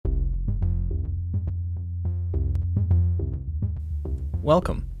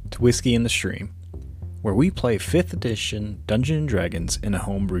Welcome to Whiskey in the Stream, where we play 5th edition Dungeons & Dragons in a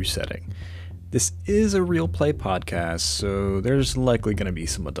homebrew setting. This is a real play podcast, so there's likely going to be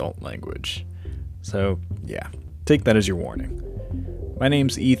some adult language. So, yeah, take that as your warning. My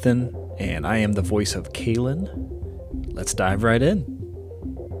name's Ethan, and I am the voice of Kaylin. Let's dive right in.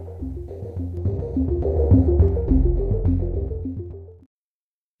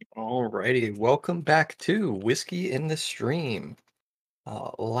 Alrighty, welcome back to Whiskey in the Stream.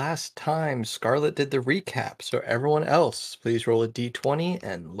 Last time Scarlett did the recap, so everyone else, please roll a d20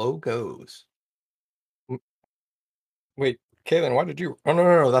 and low goes. Wait, Kaylin, why did you? Oh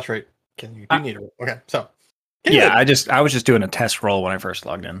no, that's right. Kaylin, you do need it. Okay, so Kaylin! Yeah, I was just doing a test roll when I first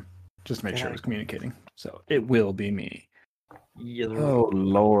logged in, just to make sure it was communicating. So it will be me. Oh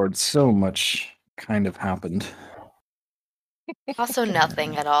Lord, so much kind of happened. Also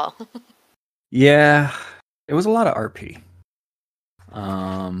nothing at all. Yeah, it was a lot of RP.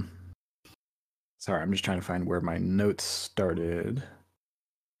 Sorry, I'm just trying to find where my notes started.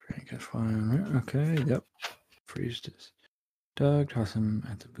 Okay, yep. Freeze this. Doug, toss him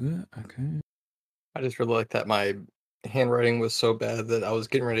at the boot. Okay. I just really like that my handwriting was so bad that I was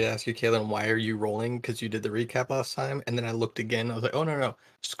getting ready to ask you, Kaylin, why are you rolling? Because you did the recap last time, and then I looked again. I was like, oh no,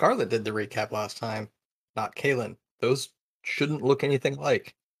 Scarlett did the recap last time, not Kaylin. Those shouldn't look anything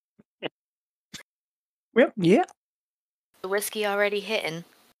alike. Well, yeah. The whiskey already hitting.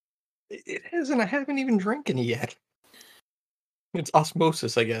 It isn't. I haven't even drank any yet. It's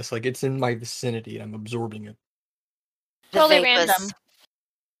osmosis, I guess. Like, it's in my vicinity and I'm absorbing it. The Totally vape random. was-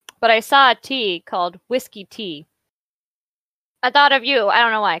 But I saw a tea called whiskey tea. I thought of you. I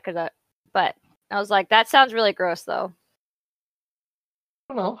don't know why, but I was like, that sounds really gross, though.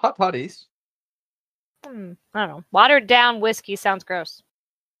 I don't know. Hot potties. I don't know. Watered down whiskey sounds gross.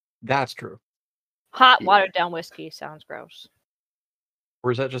 That's true. Hot Yeah. watered down whiskey sounds gross.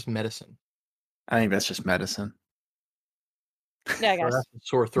 Or is that just medicine? I think that's just medicine. Yeah, I Or guess. that's a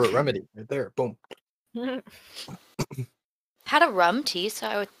sore throat remedy right there. Boom. Had a rum tea,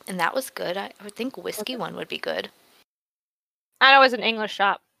 so and that was good. I would think whiskey one would be good. I know it was an English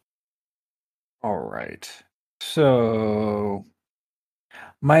shop. All right. So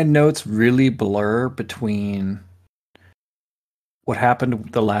my notes really blur between what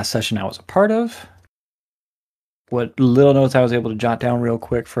happened the last session I was a part of, what little notes I was able to jot down real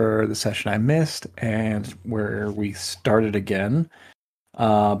quick for the session I missed, and where we started again.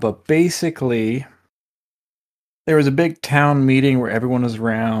 But basically, there was a big town meeting where everyone was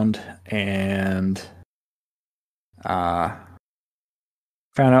around, and found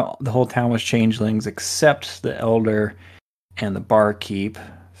out the whole town was changelings except the elder and the barkeep.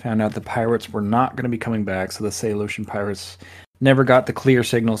 Found out the pirates were not going to be coming back, so the Sailosian pirates never got the clear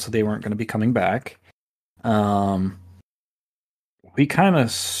signal, so they weren't going to be coming back. We kind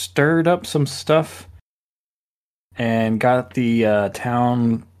of stirred up some stuff and got the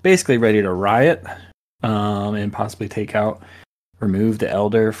town basically ready to riot, and possibly remove the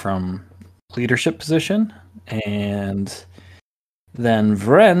elder from leadership position. And then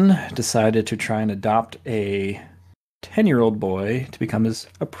Vren decided to try and adopt a 10-year-old boy to become his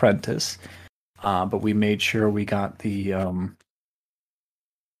apprentice. But we made sure we got the...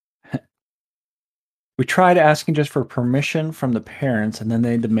 we tried asking just for permission from the parents, and then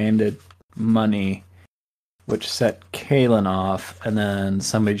they demanded money, which set Kaylin off, and then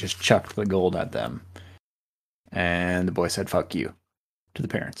somebody just chucked the gold at them. And the boy said, fuck you, to the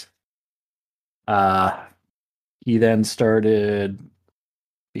parents. He then started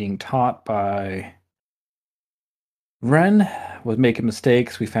being taught by Ren, was making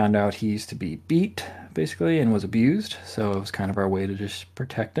mistakes. We found out he used to be beat, basically, and was abused. So it was kind of our way to just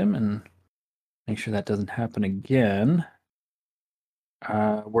protect him and make sure that doesn't happen again.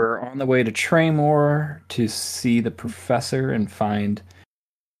 We're on the way to Traymore to see the professor and find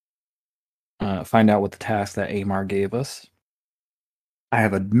out what the task that Amar gave us. I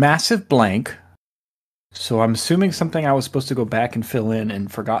have a massive blank, so I'm assuming something I was supposed to go back and fill in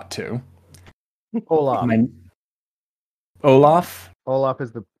and forgot to. Olaf. Olaf? Olaf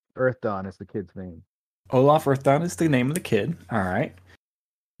is the Earthdawn is the kid's name. Olaf Earthdawn is the name of the kid. All right.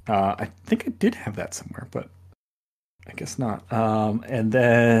 I think I did have that somewhere, but I guess not. And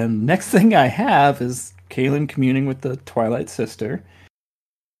then next thing I have is Kaylin communing with the Twilight Sister.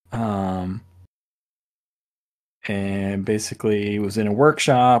 And basically was in a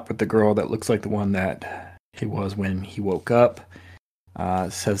workshop with the girl that looks like the one that he was when he woke up.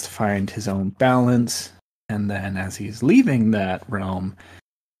 Says to find his own balance. And then as he's leaving that realm,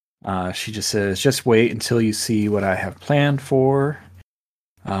 she just says, just wait until you see what I have planned for.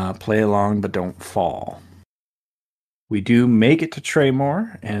 Play along, but don't fall. we do make it to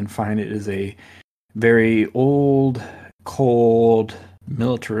Traymore and find it is a very old, cold,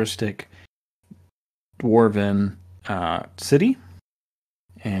 militaristic, dwarven city.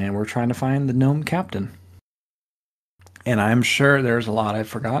 And we're trying to find the gnome captain. And I'm sure there's a lot I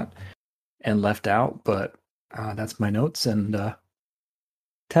forgot and left out, but that's my notes. And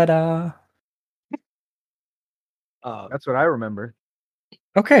ta-da! That's what I remember.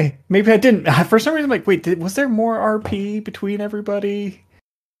 Okay, maybe I didn't. For some reason, I'm like, wait, was there more RP between everybody?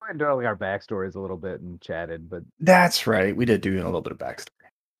 We went into our backstories a little bit and chatted, but That's right. We did do a little bit of backstory.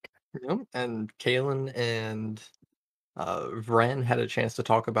 Yep. And Kalen and Vren had a chance to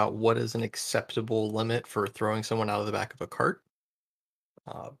talk about what is an acceptable limit for throwing someone out of the back of a cart.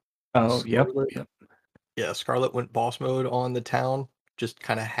 Oh, yep. Scarlet- Yeah, Scarlet went boss mode on the town, just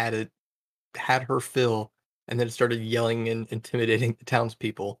kind of had her fill, and then it started yelling and intimidating the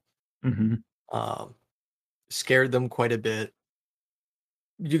townspeople. Mm-hmm. Scared them quite a bit.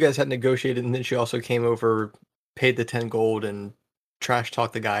 You guys had negotiated, and then she also came over, paid the 10 gold, and trash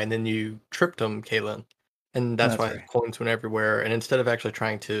talked the guy, and then you tripped him, Kalen. And that's why right. coins went everywhere. And instead of actually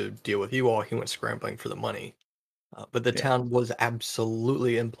trying to deal with you all, he went scrambling for the money. But the Yeah. town was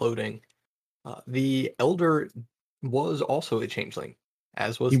absolutely imploding. The elder was also a changeling,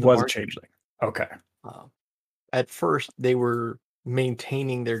 as was He the was a bard. changeling. Okay. At first, they were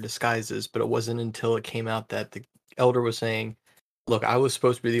maintaining their disguises, but it wasn't until it came out that the elder was saying, "Look, I was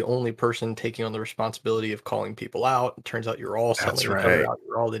supposed to be the only person taking on the responsibility of calling people out. It turns out you're all selling That's each other right. out.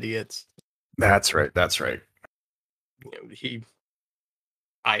 You're all idiots." That's right. That's right. You know,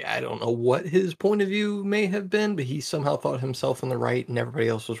 I don't know what his point of view may have been, but he somehow thought himself in the right and everybody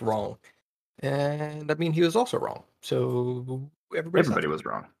else was wrong. And I mean, he was also wrong. So Everybody was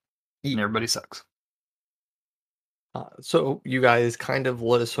wrong. And everybody sucks. So you guys kind of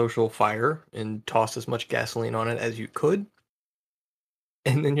lit a social fire and tossed as much gasoline on it as you could.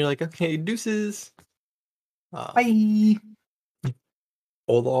 And then you're like, okay, deuces. Bye.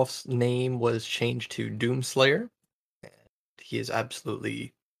 Olaf's name was changed to Doomslayer. And he is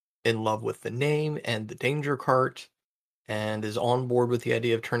absolutely in love with the name and the danger cart and is on board with the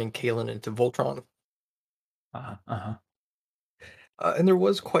idea of turning Kalen into Voltron. And there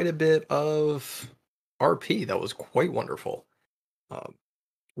was quite a bit of RP that was quite wonderful.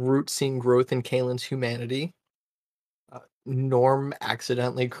 Root seeing growth in Kalen's humanity. Norm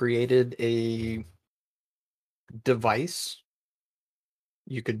accidentally created a device.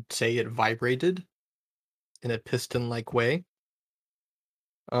 You could say it vibrated in a piston-like way.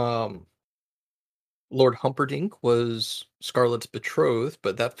 Lord Humperdinck was Scarlet's betrothed,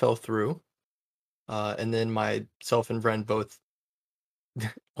 but that fell through. And then myself and Vren both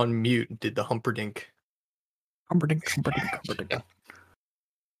on mute did the Humperdinck. Humperdinck.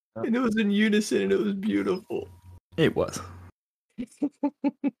 And it was in unison and it was beautiful. It was.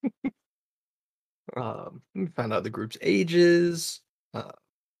 We found out the group's ages,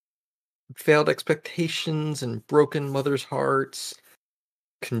 failed expectations and broken mothers' hearts,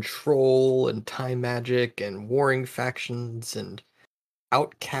 control and time magic and warring factions and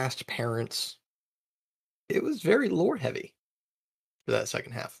outcast parents. It was very lore heavy for that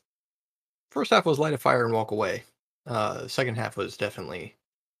second half. First half was light a fire and walk away. Second half was definitely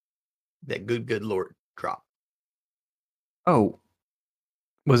that good lore drop. Oh.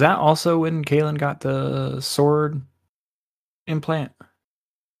 Was that also when Kalen got the sword implant?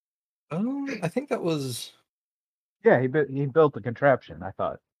 I think that was. yeah, he built the contraption. I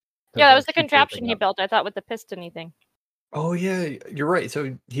thought. Yeah, that was the shoot contraption he everything up. built. I thought with the piston-y thing. Oh yeah, you're right.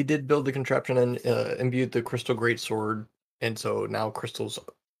 So he did build the contraption and imbued the crystal greatsword, and so now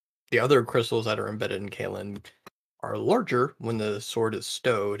the other crystals that are embedded in Kalen, are larger when the sword is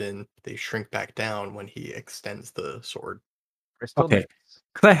stowed, and they shrink back down when he extends the sword. Crystal Okay. Knights.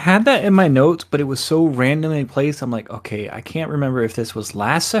 Because I had that in my notes, but it was so randomly placed. I'm like, okay, I can't remember if this was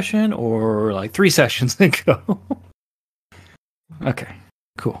last session or like 3 sessions ago. Okay,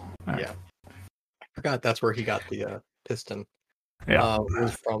 cool. All right. Yeah, I forgot that's where he got the piston. Yeah. It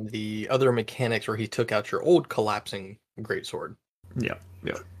was from the other mechanics where he took out your old collapsing greatsword. Yeah.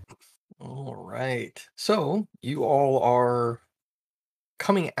 All right. So you all are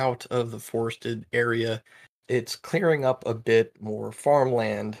coming out of the forested area. It's clearing up a bit more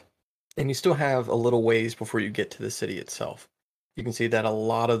farmland, and you still have a little ways before you get to the city itself. You can see that a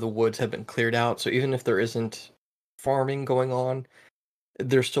lot of the woods have been cleared out, so even if there isn't farming going on,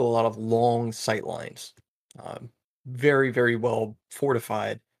 there's still a lot of long sight lines. Very, very well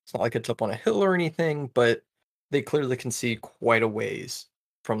fortified. It's not like it's up on a hill or anything, but they clearly can see quite a ways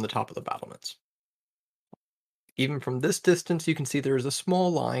from the top of the battlements. Even from this distance, you can see there's a small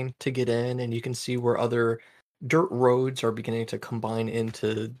line to get in, and you can see where other dirt roads are beginning to combine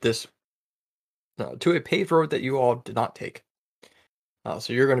into this to a paved road that you all did not take.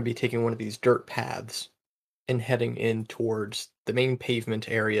 So you're going to be taking one of these dirt paths and heading in towards the main pavement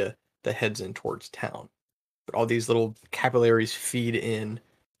area that heads in towards town. But all these little capillaries feed in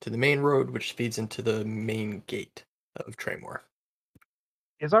to the main road, which feeds into the main gate of Traymore.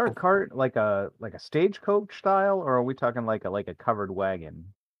 Is our cart like a stagecoach style, or are we talking like a covered wagon?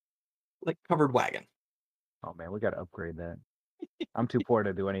 Like covered wagon. Oh man, we gotta upgrade that. I'm too poor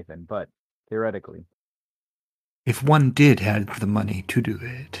to do anything, but theoretically. If one did have the money to do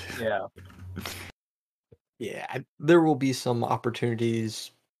it. Yeah. Yeah, there will be some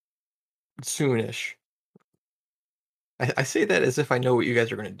opportunities soonish. I say that as if I know what you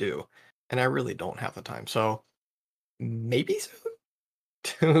guys are going to do, and I really don't have the time. So maybe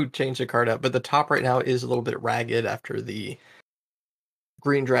soon to change the card out. But the top right now is a little bit ragged after the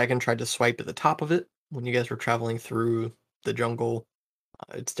green dragon tried to swipe at the top of it when you guys were traveling through the jungle.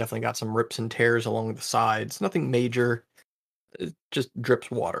 It's definitely got some rips and tears along the sides. Nothing major. It just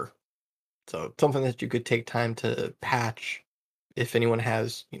drips water. So something that you could take time to patch if anyone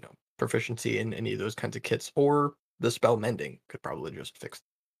has, proficiency in any of those kinds of kits, or the spell mending could probably just fix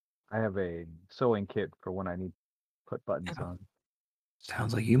it. I have a sewing kit for when I need to put buttons Yeah. on.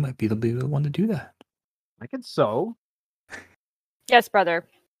 Sounds like you might be the one to do that. I can sew. Yes, brother.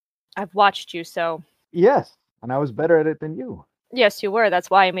 I've watched you sew. Yes, and I was better at it than you. Yes, you were. That's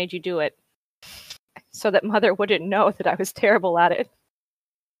why I made you do it. So that Mother wouldn't know that I was terrible at it.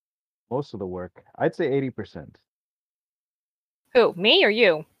 Most of the work, I'd say 80%. Who, me or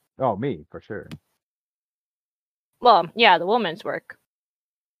you? Oh, me for sure. Well, yeah, the woman's work.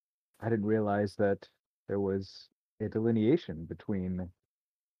 I didn't realize that there was a delineation between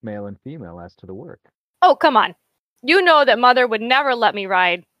male and female as to the work. Oh, come on. You know that Mother would never let me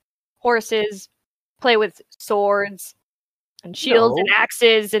ride horses, play with swords, and shields and No.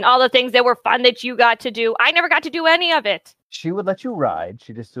 axes, and all the things that were fun that you got to do. I never got to do any of it. She would let you ride.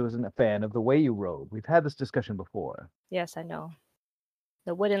 She just wasn't a fan of the way you rode. We've had this discussion before. Yes, I know.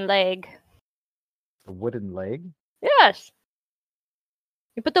 The wooden leg. The wooden leg? Yes.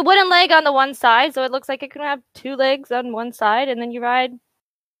 You put the wooden leg on the one side, so it looks like it can have two legs on one side, and then you ride.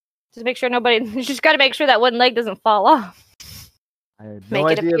 Just make sure you just got to make sure that wooden leg doesn't fall off. I had Make no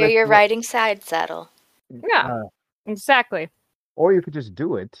it idea appear that you're you- riding side saddle. Yeah, exactly. Or you could just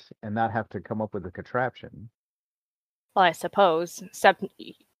do it and not have to come up with a contraption. Well, I suppose. Except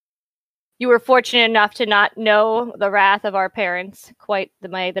you were fortunate enough to not know the wrath of our parents quite the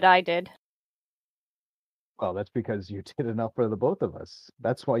way that I did. Well, that's because you did enough for the both of us.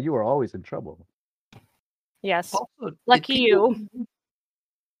 That's why you are always in trouble. Yes. Also, did Lucky people- you.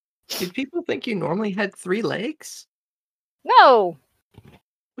 Did people think you normally had 3 legs? No!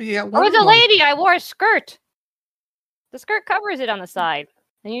 Well, yeah, I was a lady. I wore a skirt. The skirt covers it on the side.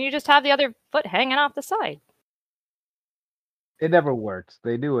 And you just have the other foot hanging off the side. It never works.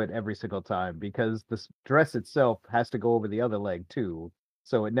 They do it every single time because the dress itself has to go over the other leg too,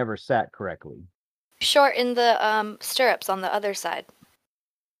 so it never sat correctly. Shorten the stirrups on the other side.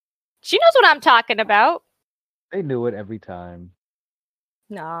 She knows what I'm talking about. They knew it every time.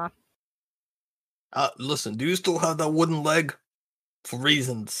 Nah. Listen, do you still have that wooden leg? For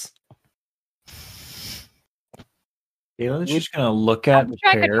reasons. Galen's just gonna look at I'm sure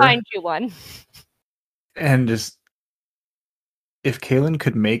I could Pear find you one. and just, if Kalen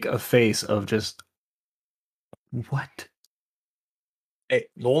could make a face of just, what? Hey,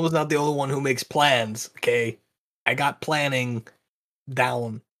 Nolan's not the only one who makes plans, okay? I got planning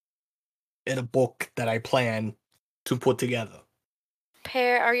down in a book that I plan to put together.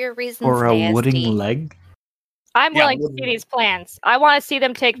 Pear, are your reasons Or a nasty? wooden leg? I'm Yeah, willing to wooden see leg. these plans. I want to see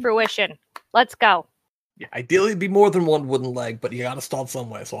them take fruition. Let's go. Yeah, ideally it'd be more than one wooden leg, but you gotta start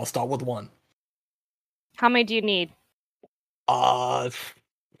somewhere, so I'll start with one. How many do you need? If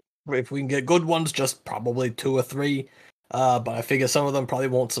we can get good ones, just probably 2 or 3. But I figure some of them probably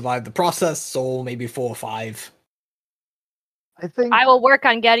won't survive the process, so maybe 4 or 5. I think, I will work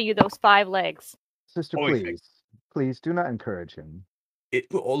on getting you those 5 legs. sister, Oh, okay. please do not encourage him.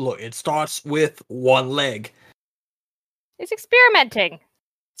 It starts with 1 leg. He's experimenting.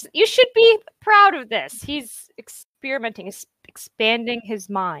 You should be proud of this. He's experimenting, he's expanding his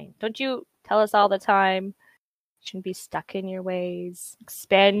mind. Don't you tell us all the time? You shouldn't be stuck in your ways.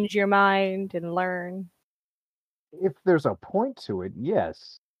 Expand your mind and learn. If there's a point to it,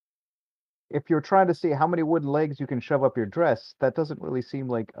 yes. If you're trying to see how many wooden legs you can shove up your dress, that doesn't really seem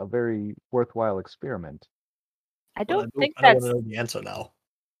like a very worthwhile experiment. I But don't think I don't that's. want to know the answer now.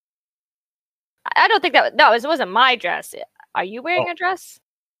 I don't think that. No, it wasn't my dress. Are you wearing Oh. a dress?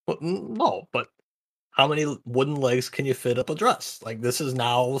 Well, no, but how many wooden legs can you fit up a dress? Like, this is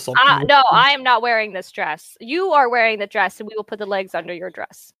now something. No, I am not wearing this dress. You are wearing the dress, and we will put the legs under your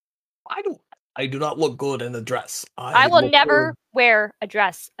dress. I do not look good in a dress. I will look never good- wear a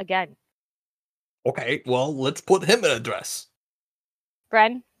dress again. Okay, well, let's put him in a dress.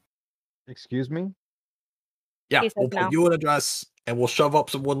 Bren, Excuse me? Yeah, He says we'll put no. you in a dress and we'll shove up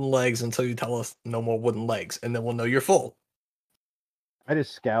some wooden legs until you tell us no more wooden legs, and then we'll know you're full. I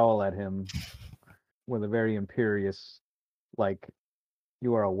just scowl at him with a very imperious, like,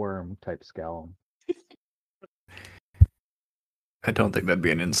 you are a worm type scowl. I don't think that'd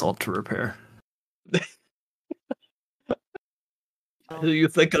be an insult to repair. You're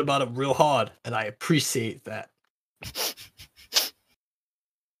thinking about it real hard, and I appreciate that.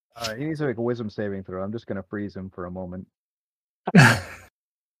 He needs to make a wisdom saving throw. I'm just going to freeze him for a moment.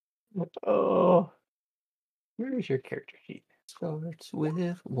 Oh, where is your character sheet? Starts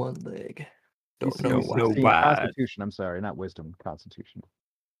with one leg. Don't DC know so why. 16 bad. Constitution. I'm sorry, not wisdom. Constitution.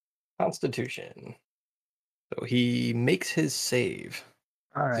 Constitution. So he makes his save.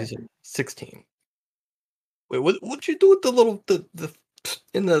 All right. He's at 16. Wait, what'd you do with the little the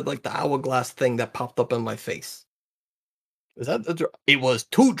in the like the hourglass thing that popped up in my face? Was that it was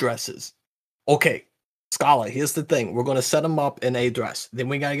 2 dresses. Okay, Scala, here's the thing. We're gonna set him up in a dress. Then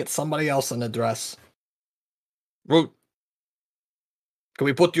we gotta get somebody else in a dress. Root. Can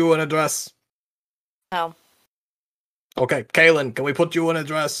we put you in a dress? No. Okay, Kaylin, can we put you in a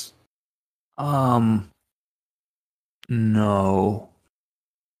dress? No.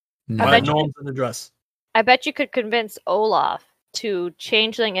 I Alright, bet you no could- one's in a dress. I bet you could convince Olaf to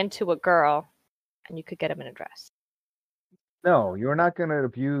changeling into a girl, and you could get him in a dress. No, you're not going to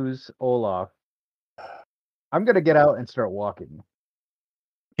abuse Olaf. I'm going to get out and start walking.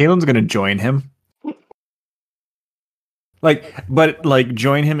 Kalen's gonna join him. But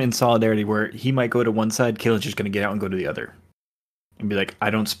join him in solidarity where he might go to one side, Kalen's just gonna get out and go to the other. And be like, I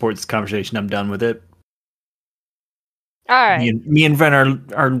don't support this conversation, I'm done with it. All right. Me and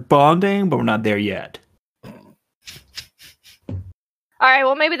Vren are bonding, but we're not there yet. All right.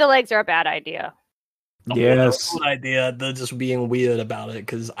 Well, maybe the legs are a bad idea. Yes. Good idea. They're just being weird about it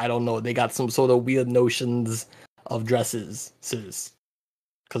because I don't know. They got some sort of weird notions of dresses,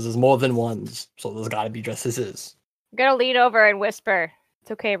 because there's more than ones, so there's got to be dresses. I'm gonna lean over and whisper,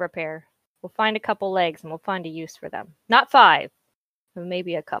 "It's okay, repair. We'll find a couple legs, and we'll find a use for them. Not 5, but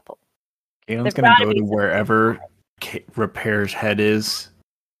maybe a couple." Kalen's There's gonna gotta go be to some- wherever Repair's head is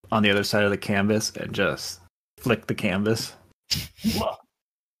on the other side of the canvas and just flick the canvas.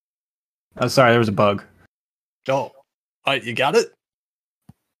 Oh, sorry, there was a bug. Oh, all right, you got it.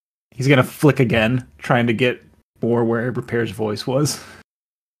 He's gonna flick again, trying to get more where Repair's voice was.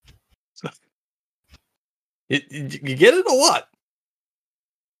 You get it or what?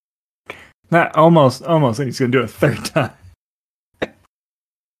 Not almost, and he's gonna do it a third time.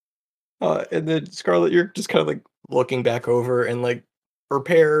 And then Scarlet, you're just kind of like looking back over, and like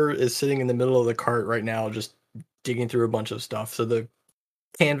Repair is sitting in the middle of the cart right now, just digging through a bunch of stuff. So the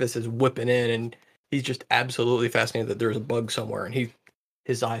canvas is whipping in, and he's just absolutely fascinated that there's a bug somewhere, and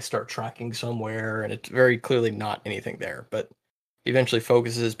his eyes start tracking somewhere, and it's very clearly not anything there. But he eventually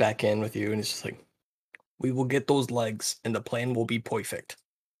focuses back in with you, and he's just like, "We will get those legs, and the plan will be perfect.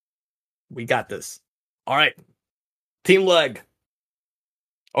 We got this. All right, Team Leg.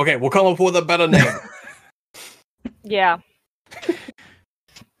 Okay, we'll come up with a better name." Yeah.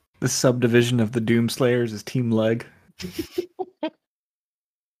 The subdivision of the Doomslayers is Team Leg.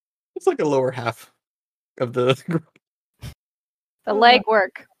 It's like a lower half of the group. The leg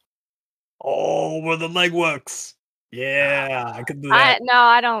work. Oh, where the leg works. Yeah, I could do that.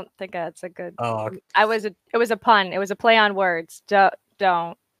 I don't think that's a good. Oh, It was a pun. It was a play on words. Don't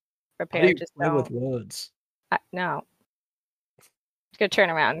how repair. do you Just play don't. with words? No. Just gonna turn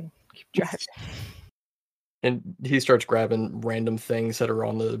around. And keep driving. And he starts grabbing random things that are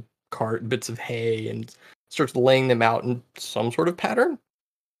on the cart, bits of hay, and starts laying them out in some sort of pattern.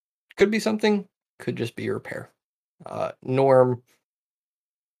 Could be something, could just be Repair. Norm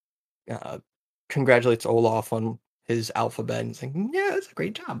congratulates Olaf on his alphabet and saying, "Yeah, that's a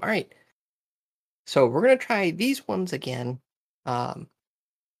great job. All right. So we're gonna try these ones again.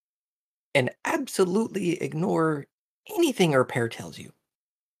 And absolutely ignore anything Repair tells you.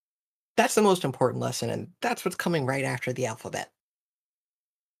 That's the most important lesson, and that's what's coming right after the alphabet."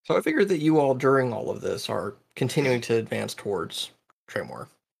 So I figured that you all, during all of this, are continuing to advance towards Tremor.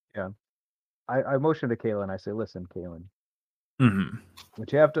 I motion to Kaylin. I say, listen, Kaylin, Mm-hmm.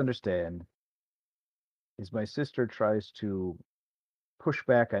 what you have to understand is my sister tries to push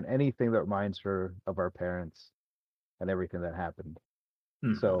back on anything that reminds her of our parents and everything that happened.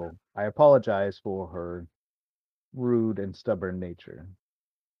 Hmm. So I apologize for her rude and stubborn nature.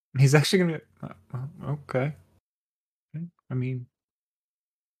 He's actually gonna. Okay. I mean,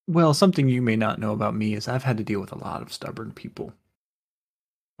 well, something you may not know about me is I've had to deal with a lot of stubborn people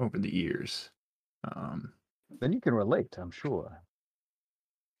over the years. Um, Then you can relate, I'm sure.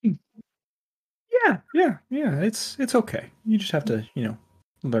 yeah. It's okay. You just have to,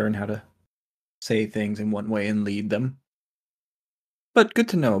 learn how to say things in one way and lead them. But good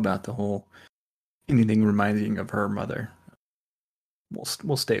to know about the whole anything reminding of her mother.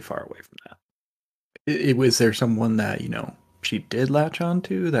 We'll stay far away from that. Was there someone that she did latch on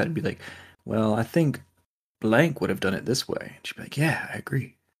to that'd be like, well, I think blank would have done it this way. And she'd be like, yeah, I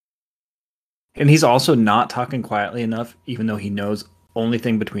agree. And he's also not talking quietly enough, even though he knows only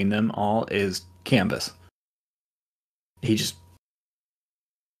thing between them all is canvas.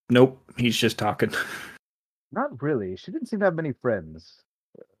 Nope, he's just talking. Not really. She didn't seem to have many friends.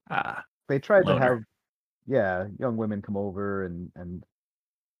 Ah, They tried to loner. have, young women come over and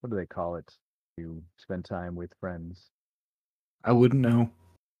what do they call it? You spend time with friends. I wouldn't know.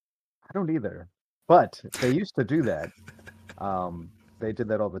 I don't either. But they used to do that. They did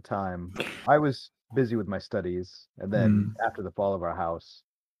that all the time. I was busy with my studies, and then after the fall of our house,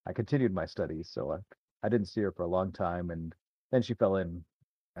 I continued my studies. So I didn't see her for a long time, and then she fell in,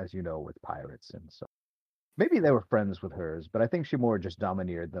 as you know, with pirates, and so maybe they were friends with hers, but I think she more just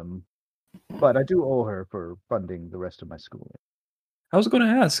domineered them. But I do owe her for funding the rest of my schooling. I was going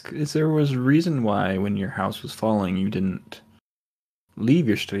to ask, is there was a reason why when your house was falling you didn't leave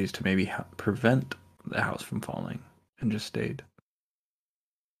your studies to maybe prevent the house from falling and just stayed?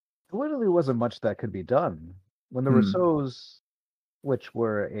 There literally wasn't much that could be done. When the Rousseaus, which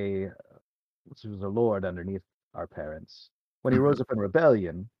was a lord underneath our parents, when he rose up in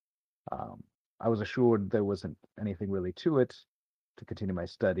rebellion, I was assured there wasn't anything really to it to continue my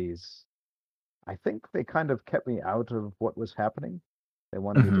studies. I think they kind of kept me out of what was happening. They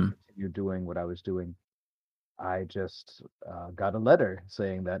wanted me to continue doing what I was doing. I just got a letter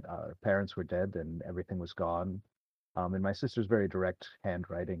saying that our parents were dead and everything was gone. In my sister's very direct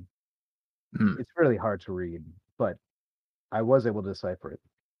handwriting. It's really hard to read, but I was able to decipher it.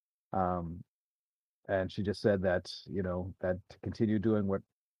 Um, and she just said that, that to continue doing what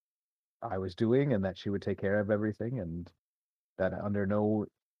I was doing and that she would take care of everything and that under no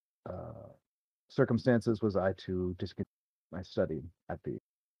uh, circumstances was I to discontinue my study at the.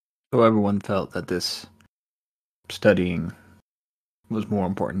 So everyone felt that this studying was more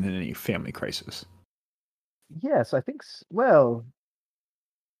important than any family crisis. Yes, I think. Well,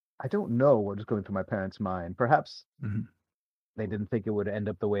 I don't know what was going through my parents' mind. Perhaps they didn't think it would end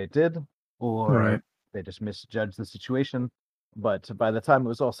up the way it did, or they just misjudged the situation. But by the time it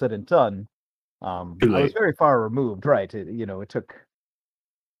was all said and done, I was very far removed. Right? It took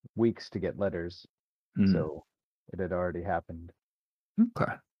weeks to get letters, so it had already happened.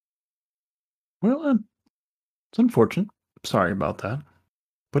 Okay. Well, it's unfortunate. Sorry about that.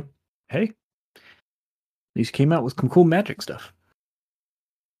 But hey, these came out with some cool magic stuff.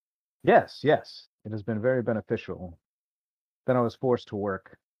 Yes. It has been very beneficial. Then I was forced to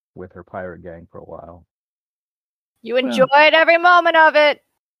work with her pirate gang for a while. You enjoyed every moment of it.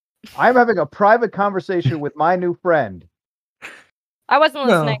 I'm having a private conversation with my new friend. I wasn't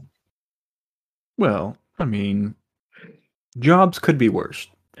listening. Well, I mean, jobs could be worse.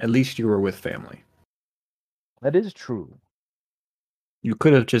 At least you were with family. That is true. You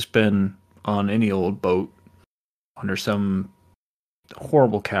could have just been on any old boat under some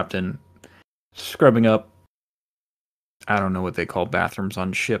horrible captain, scrubbing up. I don't know what they call bathrooms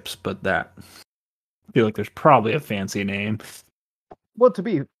on ships, but that. I feel like there's probably a fancy name. Well, to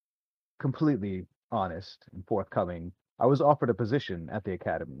be completely honest and forthcoming, I was offered a position at the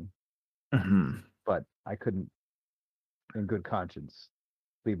academy, but I couldn't, in good conscience,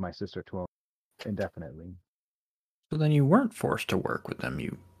 leave my sister to home indefinitely. So then you weren't forced to work with them.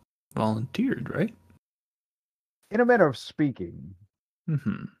 You volunteered, right? In a manner of speaking.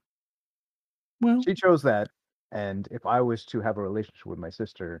 Well, she chose that, and if I was to have a relationship with my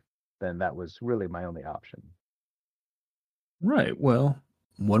sister, then that was really my only option. Right. Well,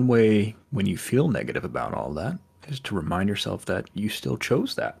 one way when you feel negative about all that is to remind yourself that you still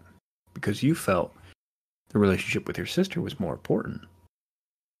chose that because you felt the relationship with your sister was more important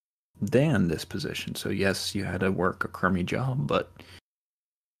than this position. So yes, you had to work a crummy job, but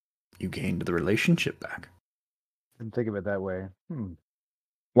you gained the relationship back. Didn't think of it that way.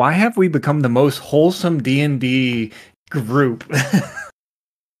 Why have we become the most wholesome D&D group?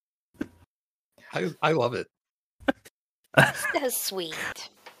 I love it. That's sweet.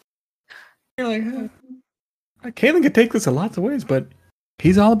 You're like, Caitlin could take this a lots of ways, but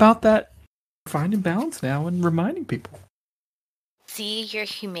He's all about that finding balance now and reminding people. See, your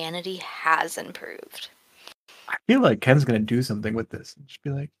humanity has improved. I feel like Ken's gonna do something with this. Just be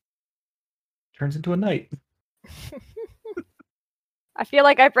like, turns into a knight. I feel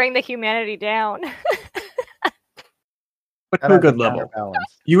like I bring the humanity down. But That to a has good a level.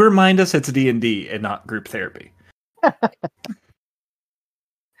 counterbalance. You remind us it's D&D and not group therapy.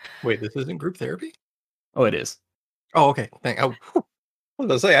 Wait, this isn't group therapy? Oh, it is. Oh, okay. I was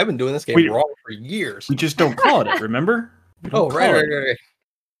gonna say I've been doing this game We- wrong for years. We just don't call it. Remember? We don't Oh, right, call right, it. right.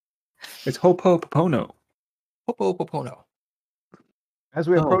 It's Hopo Popono. Popo Popono. As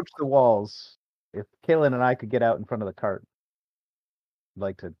we Oh. approach the walls, if Kaylin and I could get out in front of the cart, I'd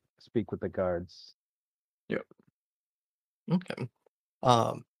like to speak with the guards. Okay.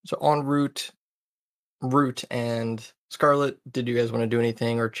 So en route, Root and Scarlet, did you guys want to do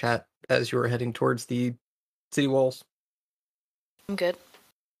anything or chat as you were heading towards the city walls? I'm good.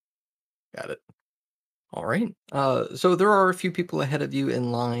 Got it. All right. So there are a few people ahead of you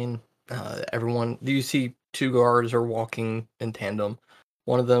in line. Everyone, do you see two guards are walking in tandem?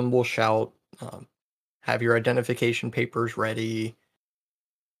 One of them will shout, "Have your identification papers ready.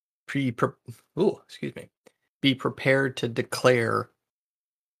 Excuse me. Be prepared to declare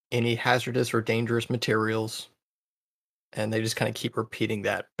any hazardous or dangerous materials." And they just kind of keep repeating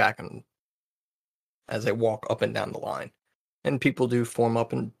that back and as they walk up and down the line. And people do form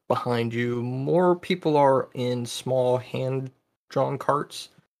up and behind you. More people are in small hand-drawn carts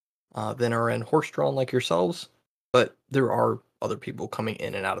than are in horse-drawn like yourselves, but there are other people coming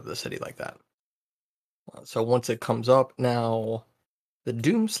in and out of the city like that. So once it comes up, now the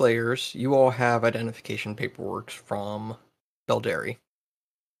Doomslayers, you all have identification paperwork from Beldari.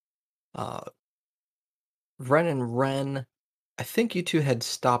 Ren and Ren, I think you two had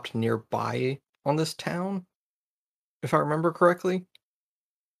stopped nearby on this town, if I remember correctly.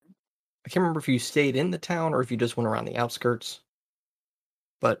 I can't remember if you stayed in the town or if you just went around the outskirts.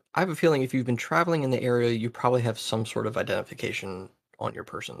 But I have a feeling if you've been traveling in the area, you probably have some sort of identification on your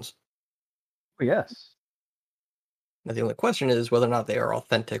persons. Oh, yes. Now, the only question is whether or not they are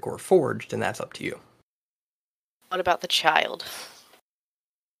authentic or forged, and that's up to you. What about the child?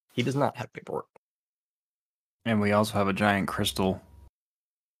 He does not have paperwork. And we also have a giant crystal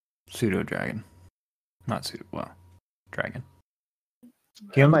pseudo dragon. Not pseudo, well, dragon.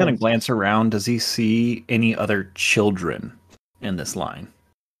 Kevin's going to glance around. Does he see any other children in this line?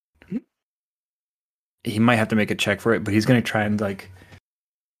 Mhm. He might have to make a check for it, but he's going to try and like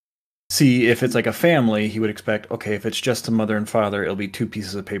see if it's like a family. He would expect, okay, if it's just a mother and father, it'll be 2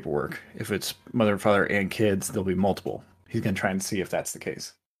 pieces of paperwork. If it's mother and father and kids, there'll be multiple. He's going to try and see if that's the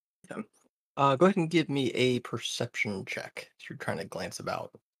case. Go ahead and give me a perception check as you're trying to glance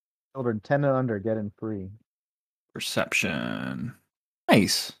about. Children 10 and under getting free. Perception.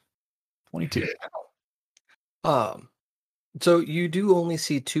 Nice. 22. So you do only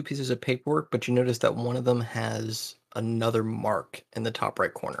see 2 pieces of paperwork, but you notice that one of them has another mark in the top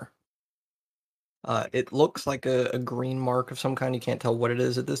right corner. It looks like a green mark of some kind. You can't tell what it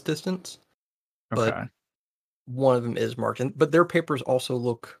is at this distance, but Okay. one of them is marked. But their papers also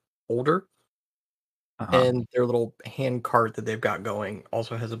look older, Uh-huh. and their little hand cart that they've got going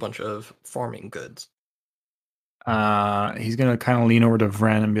also has a bunch of farming goods. He's gonna kind of lean over to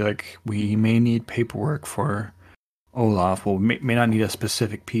Vren and be like, "We may need paperwork for Olaf. Well, may not need a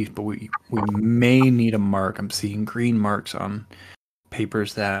specific piece, but we may need a mark. I'm seeing green marks on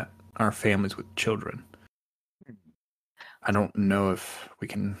papers that are families with children. I don't know if we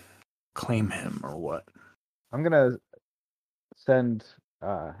can claim him or what." I'm gonna send.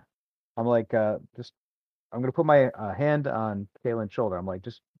 I'm like, I'm gonna put my hand on Kaylin's shoulder. I'm like,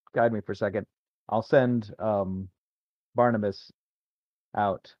 just guide me for a second. I'll send Barnabas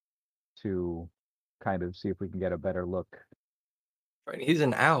out to kind of see if we can get a better look. Right? He's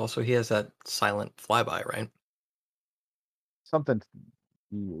an owl, so he has that silent flyby, right? Something.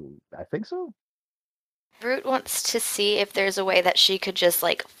 I think so. Root wants to see if there's a way that she could just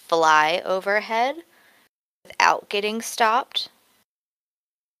like fly overhead without getting stopped.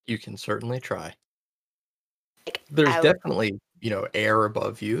 You can certainly try. Like, There's I would- definitely, air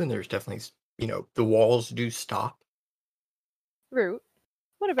above you, and there's definitely, the walls do stop. Root,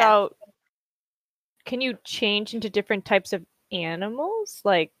 what about, can you change into different types of animals,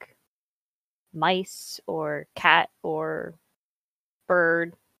 like mice or cat or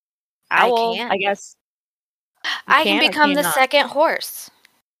bird, I owl? can. I guess. I can can or become the cannot? second horse.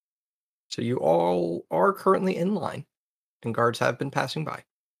 So you all are currently in line, and guards have been passing by.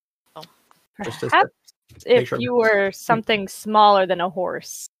 Just as Perhaps make if sure you were something smaller than a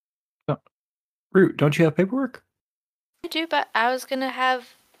horse. Root, don't you have paperwork? I do, but I was gonna have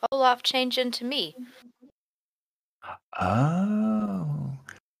Olaf change into me. Oh.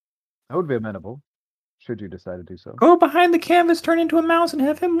 That would be amenable, should you decide to do so. Go behind the canvas, turn into a mouse, and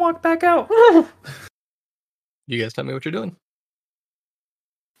have him walk back out. You guys tell me what you're doing.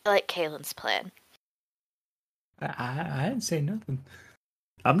 I like Kalen's plan. I didn't say nothing.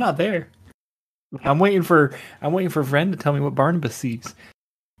 I'm not there. I'm waiting for Vren to tell me what Barnabas sees.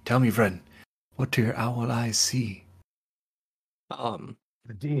 Tell me, Vren, what do your owl eyes see? The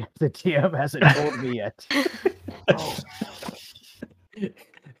DM hasn't told me yet. Oh.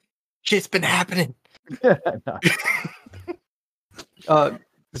 Shit's been happening. No.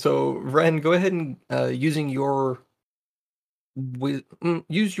 So Ren, go ahead and using your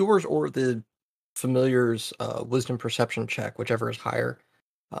use yours or the familiar's wisdom perception check, whichever is higher.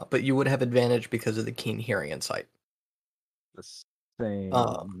 But you would have advantage because of the keen hearing and sight. The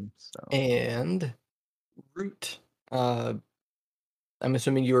same. And Root, I'm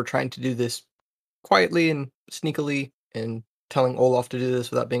assuming you were trying to do this quietly and sneakily and telling Olaf to do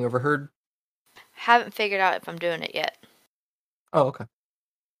this without being overheard. Haven't figured out if I'm doing it yet. Oh, okay.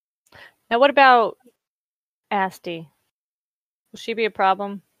 Now, what about Asti? Will she be a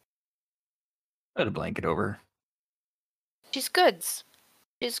problem? Put a blanket over. She's goods.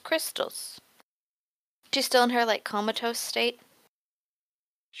 She's crystals. She's still in her like comatose state.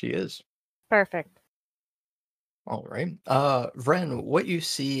 She is. Perfect. All right. Vren, what you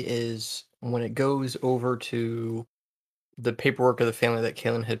see is when it goes over to the paperwork of the family that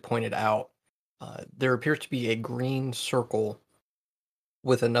Kalen had pointed out, there appears to be a green circle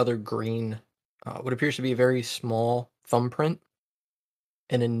with another green, what appears to be a very small thumbprint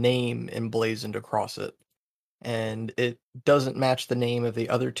and a name emblazoned across it. And it doesn't match the name of the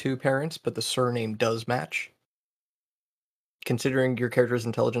other two parents, but the surname does match. Considering your character's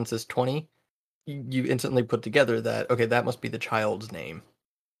intelligence is 20, you instantly put together that, okay, that must be the child's name.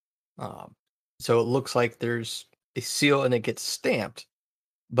 So it looks like there's a seal and it gets stamped,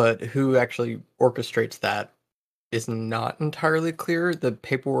 but who actually orchestrates that is not entirely clear. The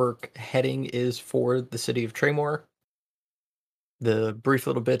paperwork heading is for the city of Tremor. The brief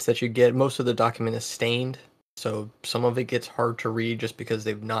little bits that you get, most of the document is stained, so some of it gets hard to read just because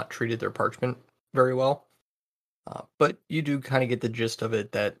they've not treated their parchment very well. But you do kind of get the gist of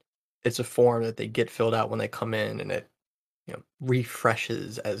it, that it's a form that they get filled out when they come in, and it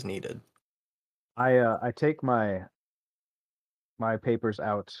refreshes as needed. I take my papers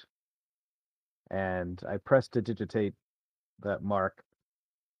out and I press to digitate that mark.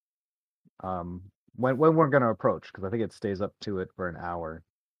 When we're gonna approach, because I think it stays up to it for an hour.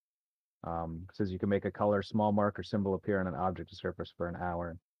 Says you can make a color, small mark, or symbol appear on an object or surface for an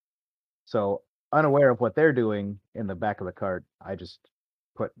hour. So unaware of what they're doing in the back of the cart, I just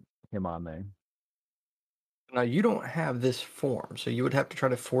put him on there. Now, you don't have this form, so you would have to try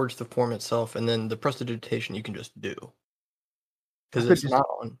to forge the form itself, and then the prestidigitation you can just do. Because it's not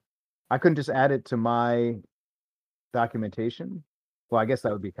on. I couldn't just add it to my documentation. Well, I guess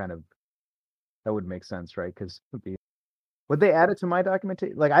that would be that would make sense, right? Because would they add it to my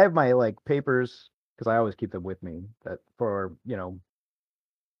documentation? Like, I have my papers, because I always keep them with me, that for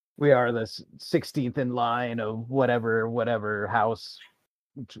we are the 16th in line of whatever house,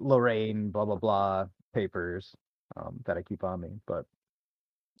 Lorraine, blah blah blah papers that I keep on me. But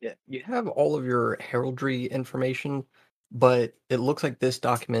Yeah, you have all of your heraldry information, but it looks like this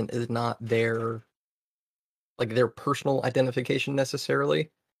document is not their personal identification necessarily.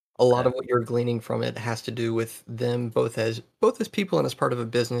 A lot of what you're gleaning from it has to do with them both as people and as part of a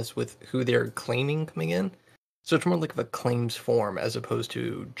business with who they're claiming coming in. So it's more like of a claims form as opposed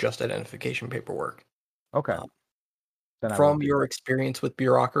to just identification paperwork. okay. From your experience with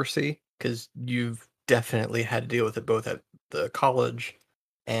bureaucracy, because you've definitely had to deal with it both at the college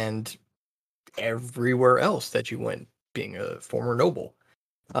and everywhere else that you went, being a former noble.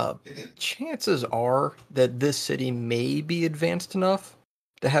 Chances are that this city may be advanced enough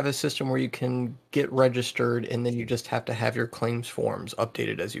to have a system where you can get registered and then you just have to have your claims forms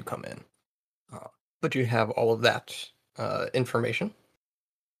updated as you come in. But you have all of that information.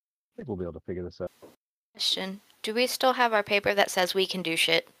 I think we'll be able to figure this out. Question: do we still have our paper that says we can do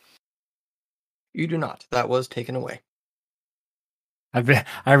shit? You do not. That was taken away.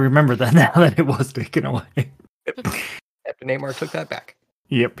 I remember that now that it was taken away. Captain Amar took that back.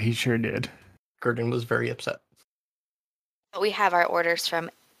 Yep, he sure did. Gurdon was very upset. But we have our orders from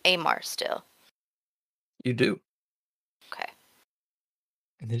Amar still. You do. Okay.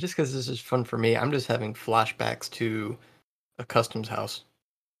 And then just because this is fun for me, I'm just having flashbacks to a customs house.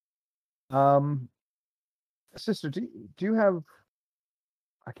 Sister, do you have?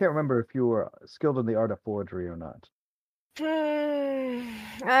 I can't remember if you were skilled in the art of forgery or not.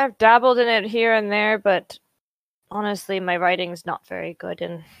 I've dabbled in it here and there, but honestly, my writing's not very good,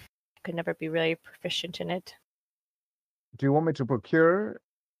 and I could never be really proficient in it. Do you want me to procure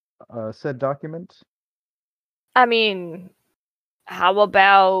said document? I mean, how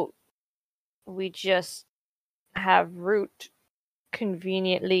about we just have Root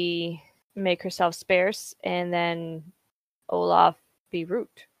conveniently make herself sparse, and then Olaf be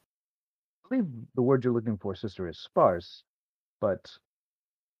Root? I believe the word you're looking for, sister, is sparse, but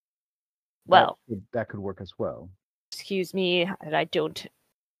Well, that could work as well. excuse me, I don't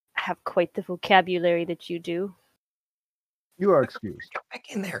have quite the vocabulary that you do. You are excused. Go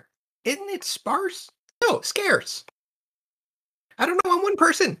back in there. Isn't it sparse? No, scarce. I don't know. I'm one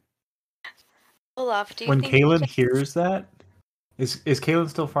person. Olaf, do you When think you Kalen can- hears that, is Kalen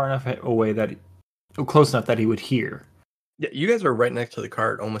still far enough away that close enough that he would hear? Yeah, you guys are right next to the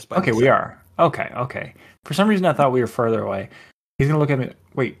cart, almost by. Okay, we are. Okay. For some reason, I thought we were further away. He's gonna look at me.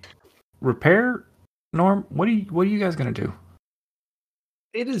 Wait, repair, Norm? What are you guys gonna do?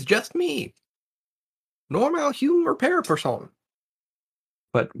 It is just me. Normal human repair person.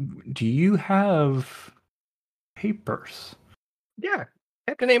 But do you have papers? Yeah,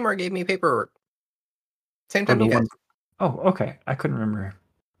 Captain Amar gave me paperwork. Same time the you guys. one- Oh, okay. I couldn't remember.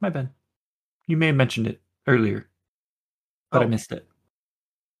 My bad. You may have mentioned it earlier, but I Oh. missed it.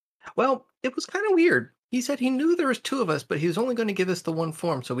 Well, it was kind of weird. He said he knew there was two of us, but he was only going to give us the one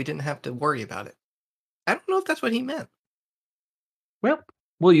form, so we didn't have to worry about it. I don't know if that's what he meant. Well,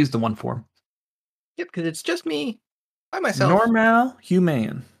 we'll use the one form. Yep, because it's just me by myself. Normal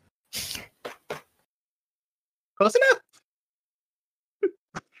human. Close enough.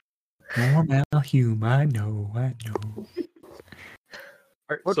 Normal human. I know. All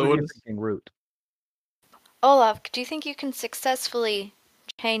right, What so were what you is thinking, Root? Olaf, do you think you can successfully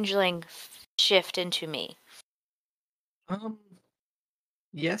changeling shift into me?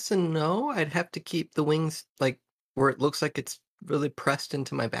 Yes and no. I'd have to keep the wings like where it looks like it's really pressed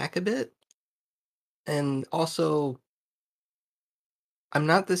into my back a bit. And also I'm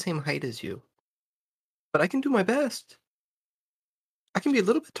not the same height as you. But I can do my best. I can be a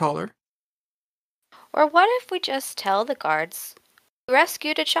little bit taller. Or what if we just tell the guards we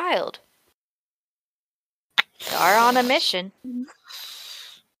rescued a child? We are on a mission.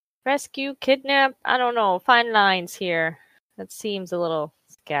 Rescue, kidnap, I don't know, fine lines here. That seems a little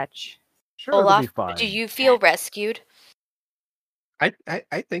sketch. Sure, it'll be Olaf, fine. do you feel rescued? I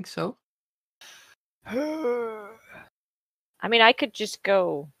think so. I mean, I could just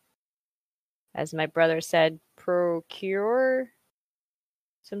go, as my brother said, procure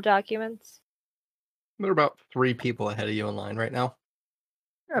some documents. There are about 3 people ahead of you in line right now.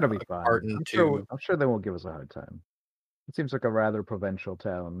 That'll be fine. Martin I'm sure they won't give us a hard time. It seems like a rather provincial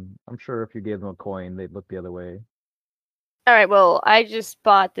town. I'm sure if you gave them a coin, they'd look the other way. All right, well, I just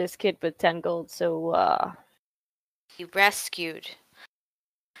bought this kid with 10 gold, so You rescued.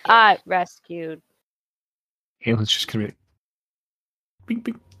 I rescued. Kalen's just gonna be bing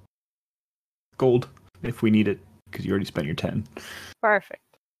bing. Gold if we need it, because you already spent your 10. Perfect.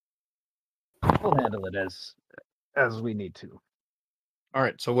 We'll handle it as we need to. All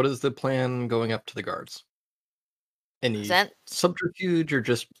right, so what is the plan going up to the guards? Any Present. subterfuge or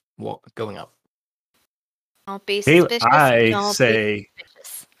just going up? Don't be Kalen, suspicious. I Don't be say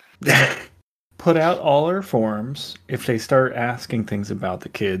suspicious. put out all our forms. If they start asking things about the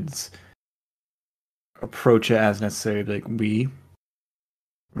kids, approach it as necessary. Like we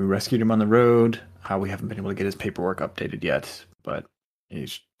rescued him on the road. We haven't been able to get his paperwork updated yet, but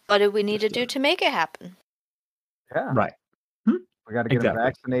he's What do we need to Just, do to make it happen? Yeah. right. We got to get Exactly. him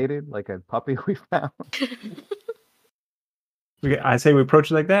vaccinated like a puppy we found. I say we approach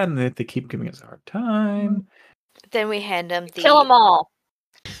it like that, and if they keep giving us a hard time, Then we hand them the. Kill them all.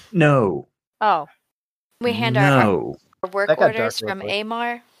 no, Oh, We hand our no. work That got orders dark real from quick.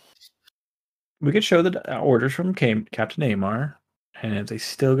 Amar. We could show the orders from Captain Amar, and if they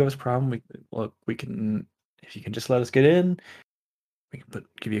still give us a problem, we can. If you can just let us get in, we can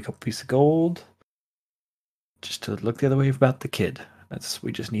give you a couple pieces of gold, just to look the other way about the kid.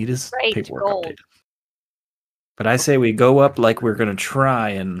 We just need his Great, paperwork gold. updated. But I say we go up like we're gonna try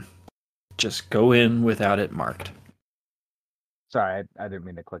and just go in without it marked. Sorry, I didn't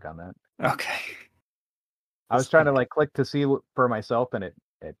mean to click on that. Okay. I was trying to like click to see for myself, and it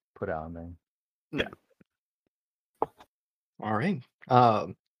put it on there. All right.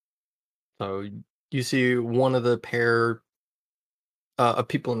 So you see one of the pair of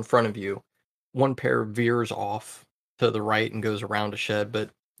people in front of you. One pair veers off to the right and goes around a shed, but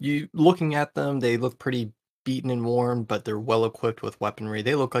you looking at them, they look pretty beaten and worn, but they're well equipped with weaponry.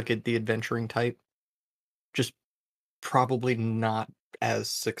 They look like the adventuring type. Just probably not as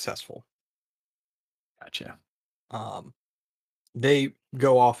successful. Gotcha. They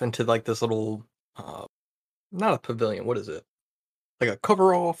go off into like this little, not a pavilion. What is it? Like a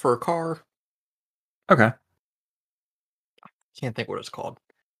coverall for a car. Okay. Can't think what it's called.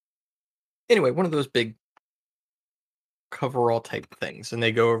 Anyway, one of those big coverall type things, and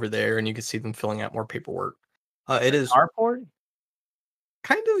they go over there, and you can see them filling out more paperwork. It is Carport?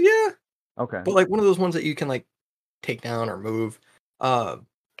 kind of, yeah, Okay. but like one of those ones that you can like take down or move.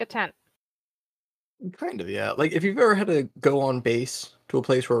 Good tent. Kind of, yeah. Like if you've ever had to go on base to a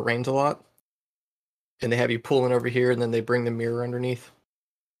place where it rains a lot, and they have you pulling over here, and then they bring the mirror underneath.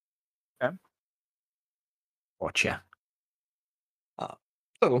 Gotcha.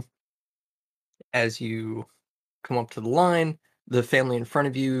 So as you come up to the line, the family in front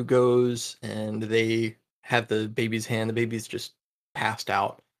of you goes, and they have the baby's hand. The baby's just passed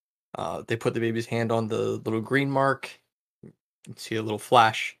out. They put the baby's hand on the little green mark. You can see a little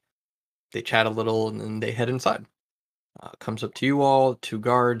flash. They chat a little, and then they head inside. Comes up to you all, 2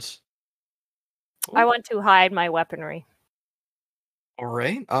 guards. I want to hide my weaponry. All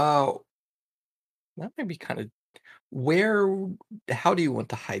right. That might be kind of how do you want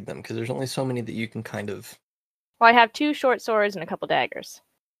to hide them? Because there's only so many that you can kind of. Well, I have 2 short swords and a couple daggers.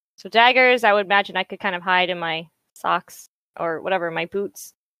 So daggers, I would imagine I could kind of hide in my socks or whatever, my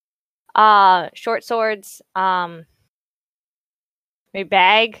boots. Short swords, maybe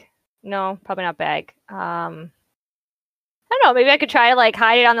bag. No, probably not bag. I don't know. Maybe I could try to like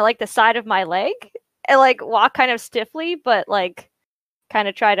hide it on the side of my leg and like walk kind of stiffly, but like kind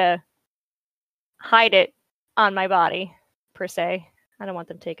of try to hide it on my body per se. I don't want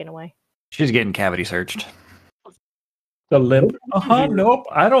them taken away. She's getting cavity searched. The limp. Nope.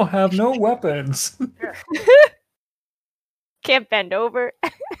 I don't have no weapons. Can't bend over.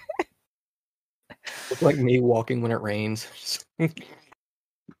 Look like me walking when it rains.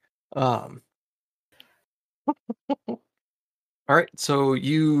 All right, so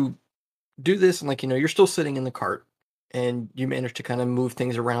you do this, and you're still sitting in the cart, and you manage to kind of move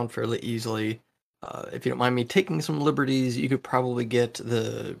things around fairly easily. If you don't mind me taking some liberties, you could probably get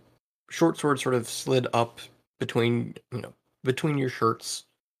the short sword sort of slid up between your shirts,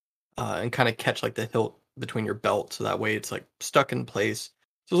 and kind of catch like the hilt between your belt, so that way it's like stuck in place.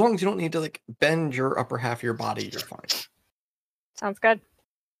 So as long as you don't need to like bend your upper half of your body, you're fine. Sounds good.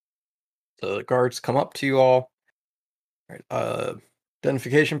 So the guards come up to you all. All right,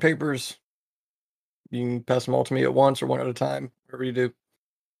 identification papers. You can pass them all to me at once or one at a time, whatever you do.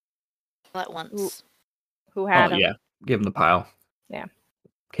 All at once. Who had them? Yeah. Give him the pile. Yeah.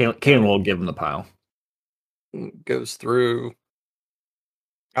 Kaylin will give him the pile. Goes through,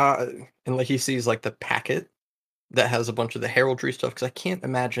 and like he sees like the packet that has a bunch of the heraldry stuff, because I can't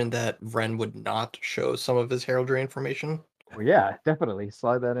imagine that Ren would not show some of his heraldry information. Well, yeah, definitely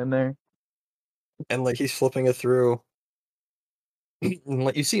slide that in there. And like he's flipping it through, and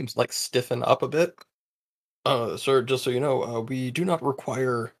like you see him like stiffen up a bit. Sir, just so you know, we do not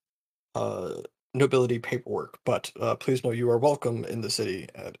require nobility paperwork, but please know you are welcome in the city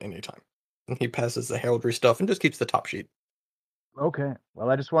at any time. And he passes the heraldry stuff and just keeps the top sheet. Okay.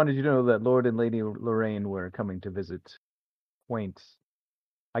 Well, I just wanted you to know that Lord and Lady Lorraine were coming to visit Quaint.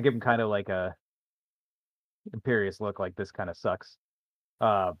 I give him kind of like a imperious look, like this kind of sucks.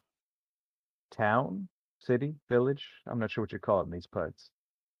 Town, city, village. I'm not sure what you call it in these parts.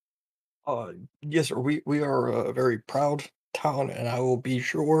 Yes, sir. We are a very proud town, and I will be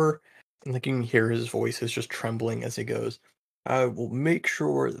sure. And like you can hear his voice is just trembling as he goes. I will make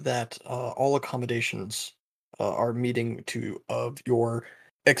sure that all accommodations are meeting of your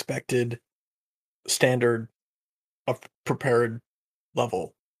expected standard of prepared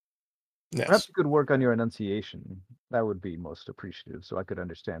level. Perhaps Yes. you could work on your enunciation. That would be most appreciative, so I could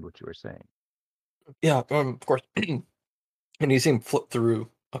understand what you were saying. Yeah, of course. And you see him flip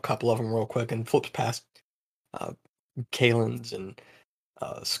through a couple of them real quick and flips past Kalen's and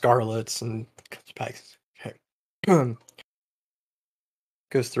Scarlet's and comes back. Okay.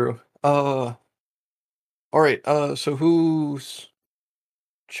 Goes through. All right. So whose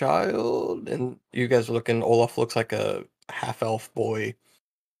child? And you guys are looking. Olaf looks like a half elf boy,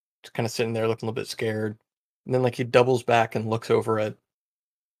 just kind of sitting there looking a little bit scared. And then like he doubles back and looks over at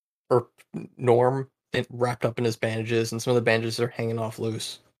Norm, and wrapped up in his bandages, and some of the bandages are hanging off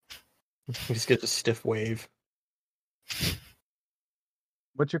loose. He just gets a stiff wave.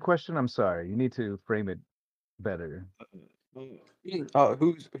 What's your question? I'm sorry. You need to frame it better.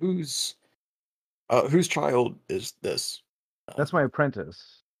 Whose child is this? That's my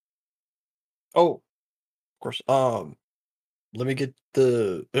apprentice. Oh, of course. Let me get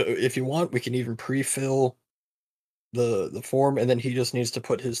if you want, we can even pre-fill the form, and then he just needs to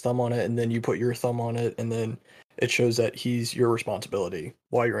put his thumb on it, and then you put your thumb on it, and then it shows that he's your responsibility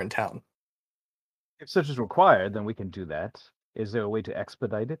while you're in town. If such is required, then we can do that. Is there a way to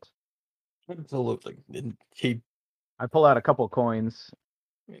expedite it? Absolutely. And he, I pull out a couple coins.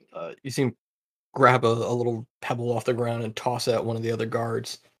 you see him grab a little pebble off the ground and toss it at one of the other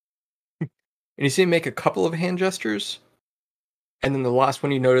guards. And you see him make a couple of hand gestures. And then the last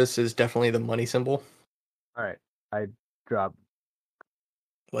one you notice is definitely the money symbol. All right, I drop.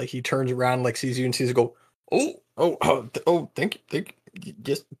 Like he turns around, like sees you and sees you go, thank you.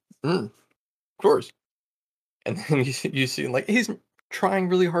 Yes, of course. And then you see like he's trying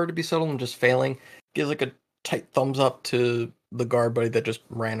really hard to be subtle and just failing. Gives like a tight thumbs up to the guard buddy that just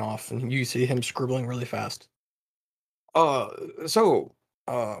ran off, and you see him scribbling really fast. So,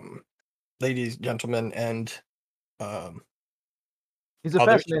 ladies, gentlemen, and He's a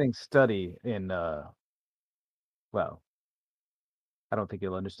others. fascinating study in. Well, I don't think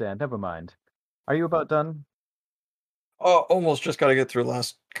you'll understand. Never mind. Are you about done? Almost just got to get through the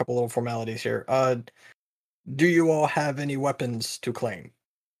last couple little formalities here. Do you all have any weapons to claim?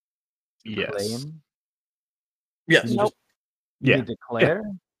 Yes. Claim? Yes. You Nope. just- You Yeah. mean declare?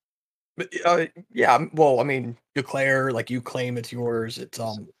 Yeah. Well, I mean, declare like you claim it's yours. It's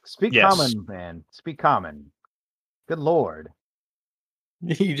Speak Yes. common, man. Speak common. Good lord.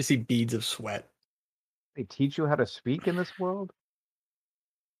 You just see beads of sweat. They teach you how to speak in this world?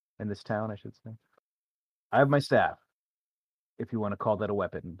 In this town, I should say. I have my staff. If you want to call that a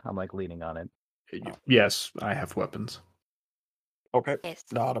weapon. I'm like leaning on it. Yes, I have weapons. Okay. Yes.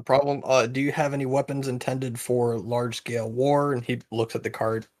 Not a problem. Do you have any weapons intended for large scale war? And he looks at the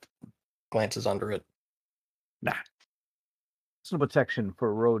card, glances under it. Personal protection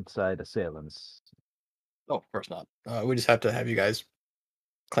for roadside assailants. Oh, of course not. We just have to have you guys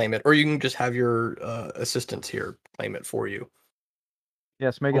claim it, or you can just have your assistants here claim it for you.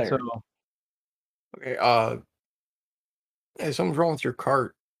 Yes, make it so. Player. Okay. Hey, something's wrong with your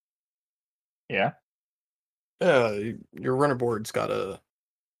cart. Yeah. Your runner board's got a,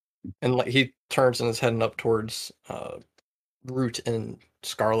 and like he turns and is heading up towards Root and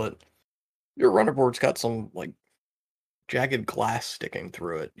Scarlet. Your runner board's got some like jagged glass sticking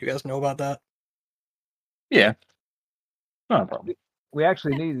through it. You guys know about that? Yeah. Not a problem. We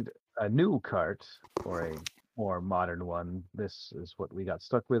actually need a new cart or a more modern one. This is what we got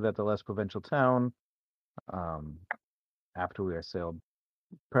stuck with at the last provincial town. After we are sailed.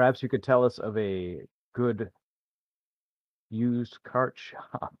 Perhaps you could tell us of a good used cart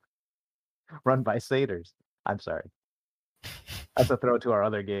shop run by satyrs. I'm sorry. That's a throw to our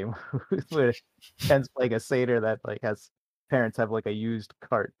other game where Ken's playing a satyr that like has parents have like a used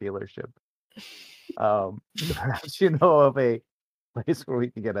cart dealership. Perhaps you know of a place where we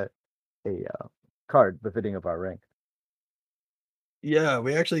can get a card befitting of our rank. Yeah,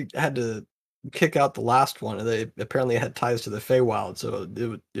 we actually had to kick out the last one. They apparently had ties to the Feywild, so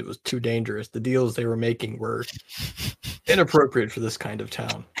it was too dangerous. The deals they were making were inappropriate for this kind of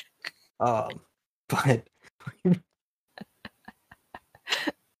town. But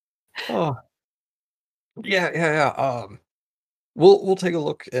oh yeah. We'll take a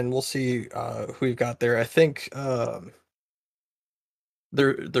look and we'll see who we've got there. I think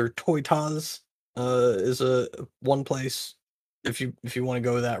their Toy Taz is a one place if you want to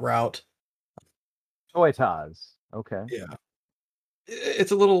go that route. Toy Taz. Okay. Yeah.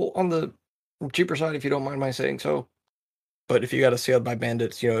 It's a little on the cheaper side if you don't mind my saying so. But if you got assailed by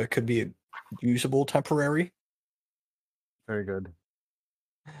bandits, it could be a usable temporary. Very good.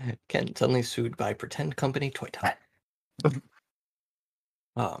 Ken suddenly sued by pretend company Toy Time.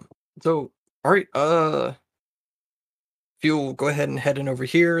 So all right, if you'll go ahead and head in over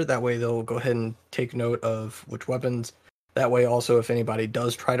here, that way they'll go ahead and take note of which weapons. That way also if anybody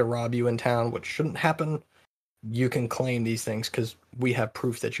does try to rob you in town, which shouldn't happen, you can claim these things because we have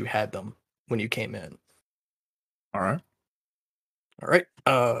proof that you had them when you came in. All right. All right.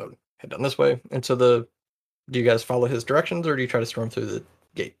 Head down this way. And so do you guys follow his directions or do you try to storm through the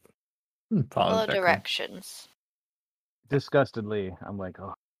gate? Follow directions. Disgustedly, I'm like,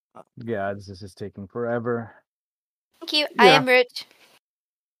 oh, yeah, this is taking forever. Thank you. I Yeah. am Root.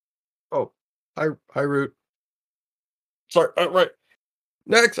 Oh, hi, Root. Sorry. Right.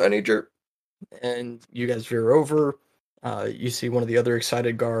 Next, I need your. And you guys veer over. You see one of the other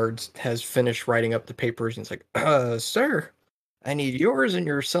excited guards has finished writing up the papers and it's like, sir, I need yours and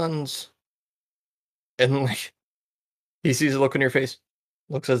your son's. And like, he sees a look on your face,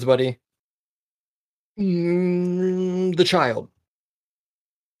 looks at his buddy. The child.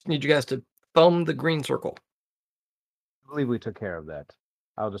 Need you guys to thumb the green circle. I believe we took care of that.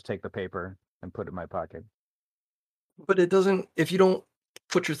 I'll just take the paper and put it in my pocket. But it doesn't. If you don't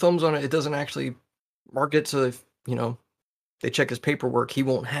put your thumbs on it, it doesn't actually mark it. So if they check his paperwork, he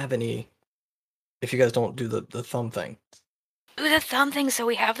won't have any. If you guys don't do the thumb thing. Do the thumb thing so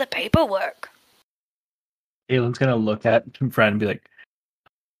we have the paperwork. Galen's gonna look at Fred and be like,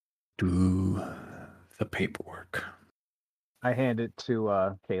 "Do the paperwork." I hand it to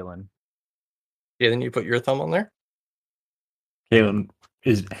Kalen. Yeah, then you put your thumb on there.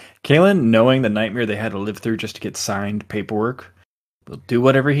 Kalen, knowing the nightmare they had to live through just to get signed paperwork, will do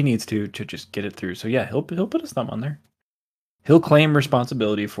whatever he needs to just get it through. So yeah, he'll put his thumb on there. He'll claim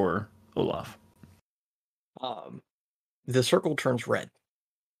responsibility for Olaf. The circle turns red.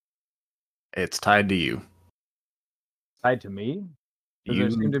 It's tied to you. Tied to me? Does there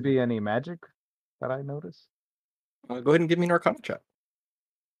seem to be any magic that I notice? Go ahead and give me an Arcana check.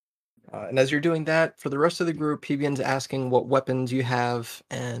 And as you're doing that, for the rest of the group, he begins asking what weapons you have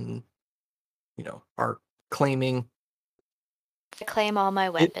and, are claiming. I claim all my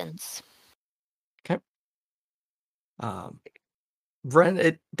weapons. Okay. Vren,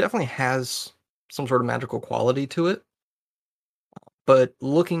 it definitely has some sort of magical quality to it. But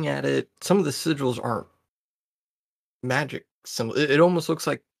looking at it, some of the sigils aren't magic symbol. It almost looks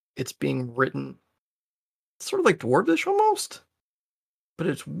like it's being written sort of like Dwarvish almost. But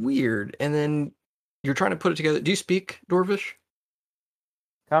it's weird. And then you're trying to put it together. Do you speak Dwarvish?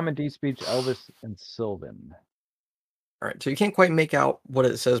 Common D speech, Elvis, and Sylvan. All right, so you can't quite make out what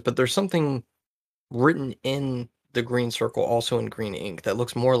it says, but there's something written in the green circle, also in green ink, that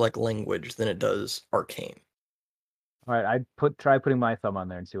looks more like language than it does arcane. All right, I'd try putting my thumb on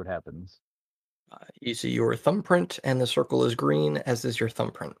there and see what happens. You see your thumbprint, and the circle is green, as is your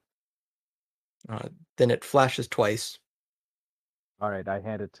thumbprint. Then it flashes twice. All right, I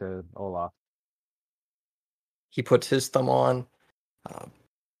hand it to Olaf. He puts his thumb on.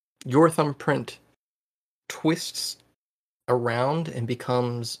 Your thumbprint twists around and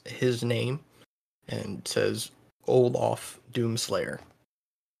becomes his name and says Olaf Doomslayer.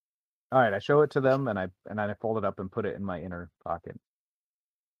 All right, I show it to them and I fold it up and put it in my inner pocket.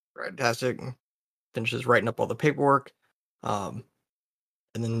 Fantastic. Finishes writing up all the paperwork. And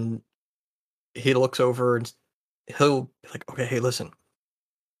then he looks over and he'll be like, okay, hey, listen.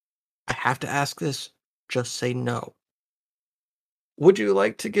 I have to ask this. Just say no. Would you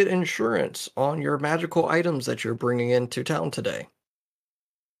like to get insurance on your magical items that you're bringing into town today?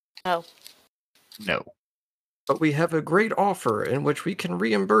 No. No. But we have a great offer in which we can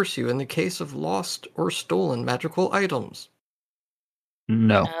reimburse you in the case of lost or stolen magical items.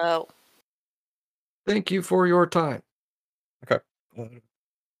 No. No. Thank you for your time. Okay.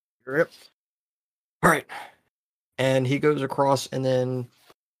 Yep. All right. And he goes across, and then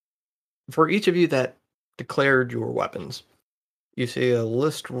for each of you that declared your weapons, you see a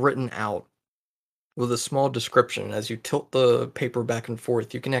list written out with a small description. As you tilt the paper back and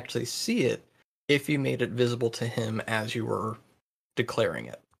forth, you can actually see it if you made it visible to him as you were declaring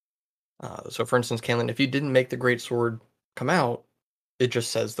it. So, for instance, Kalen, if you didn't make the greatsword come out, it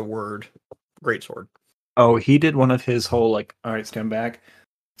just says the word greatsword. Oh, he did one of his whole all right, stand back.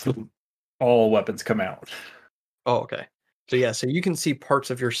 So all weapons come out. Oh, okay. So yeah, so you can see parts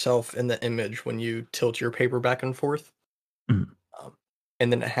of yourself in the image when you tilt your paper back and forth. Mhm.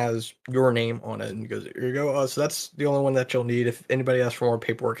 And then it has your name on it and goes, here you go. So that's the only one that you'll need. If anybody asks for more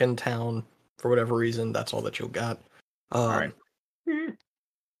paperwork in town for whatever reason, that's all that you'll got. All right.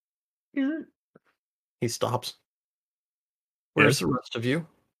 He stops. Where's the rest of you?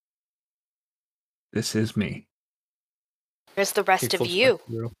 This is me. Where's the He rest of flips you? back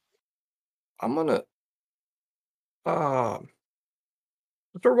through. I'm gonna.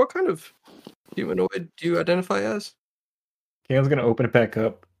 Sir, what kind of humanoid do you identify as? Kalen's gonna open it back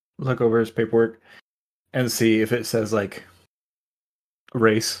up, look over his paperwork, and see if it says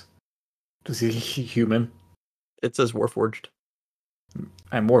race. Does he human? It says Warforged.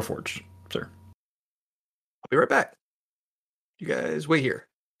 I'm Warforged, sir. I'll be right back. You guys wait here.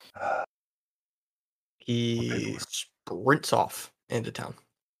 He sprints off into town.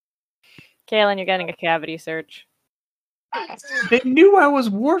 Kalen, you're getting a cavity search. They knew I was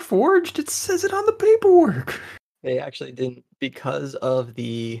Warforged. It says it on the paperwork. They actually didn't, because of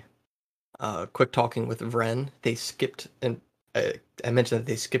the quick talking with Vren. They skipped, and I mentioned that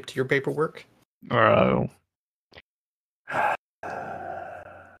they skipped your paperwork. Oh.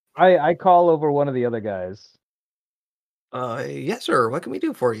 I call over one of the other guys. Yes, sir. What can we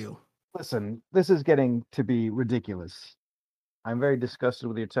do for you? Listen, this is getting to be ridiculous. I'm very disgusted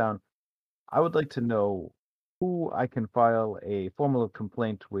with your town. I would like to know who I can file a formal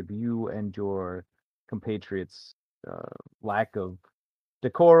complaint with you and your compatriots' lack of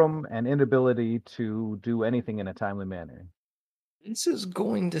decorum and inability to do anything in a timely manner. This is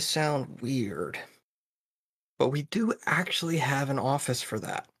going to sound weird, but we do actually have an office for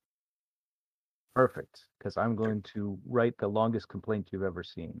that. Perfect, because I'm going to write the longest complaint you've ever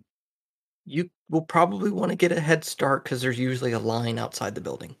seen. You will probably want to get a head start because there's usually a line outside the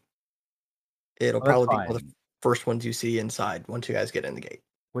building. It'll Oh, that's probably be one of fine. the first ones you see inside once you guys get in the gate.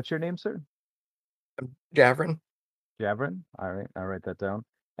 What's your name, sir? Javrin, Javrin? All right, I'll write that down.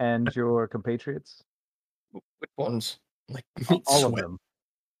 And your compatriots? which ones? Like All of sweat. them.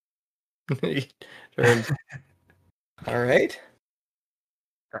 He turns. All right.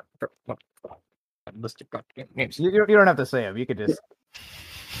 List of goddamn names. You don't have to say them. You could just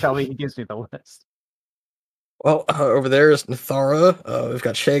tell me. He gives me the list. Well, over there is Nathara. We've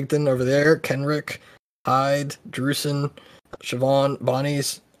got Shagden over there, Kenrick, Hyde, Drusen, Siobhan,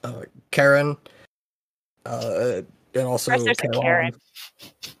 Bonnie's, Karen, and also Of course, there's a Karen.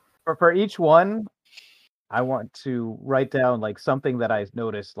 For each one, I want to write down like something that I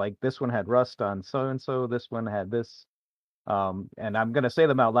noticed. Like this one had rust on so and so. This one had this. And I'm gonna say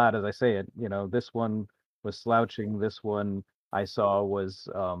them out loud as I say it. You know, this one was slouching. This one I saw was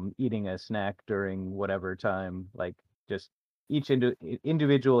eating a snack during whatever time. Like just each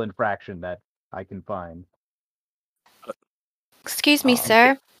individual infraction that I can find. Excuse me,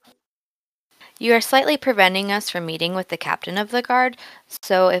 sir. You are slightly preventing us from meeting with the captain of the guard,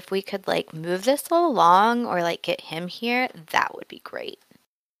 so if we could, like, move this along or, like, get him here, that would be great.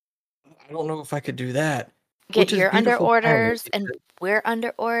 I don't know if I could do that. Get your under orders, and we're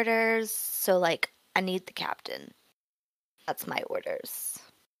under orders, so, like, I need the captain. That's my orders.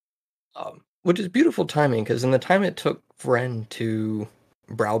 Which is beautiful timing, because in the time it took Vren to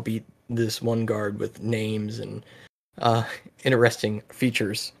browbeat this one guard with names and interesting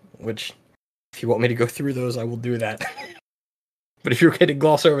features, which, if you want me to go through those, I will do that. But if you're okay to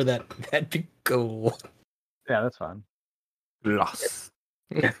gloss over that, that'd be cool. Yeah, that's fine. Gloss.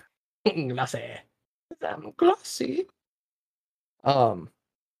 Glossy. I'm glossy.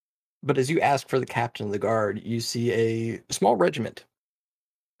 But as you ask for the captain of the guard, you see a small regiment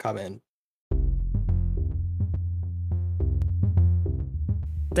come in.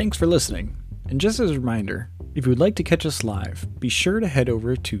 Thanks for listening. And just as a reminder, if you would like to catch us live, be sure to head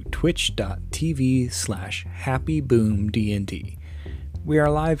over to twitch.tv/happyboomdnd. We are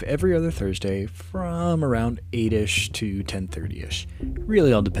live every other Thursday from around 8ish to 10:30ish.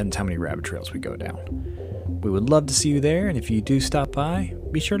 Really all depends how many rabbit trails we go down. We would love to see you there, and if you do stop by,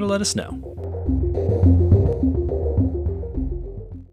 be sure to let us know.